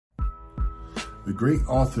The great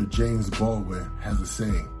author James Baldwin has a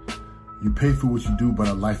saying, you pay for what you do by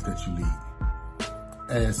the life that you lead.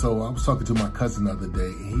 And so I was talking to my cousin the other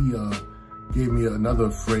day, and he gave me another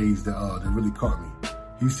phrase that really caught me.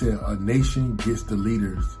 He said, a nation gets the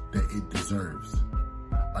leaders that it deserves.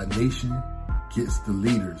 A nation gets the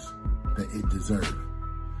leaders that it deserves.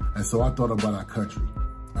 And so I thought about our country.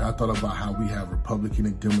 And I thought about how we have Republican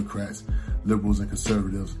and Democrats, liberals and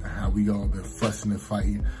conservatives, and how we all been fussing and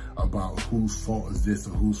fighting about whose fault is this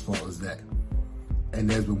or whose fault is that. And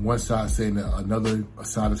there's been one side saying that another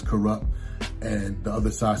side is corrupt, and the other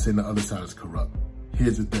side saying the other side is corrupt.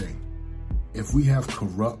 Here's the thing. If we have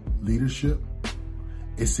corrupt leadership,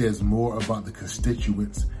 it says more about the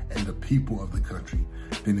constituents and the people of the country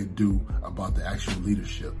than it do about the actual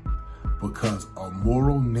leadership. Because a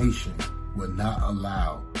moral nation will not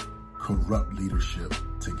allow corrupt leadership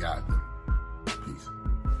to guide them. Peace.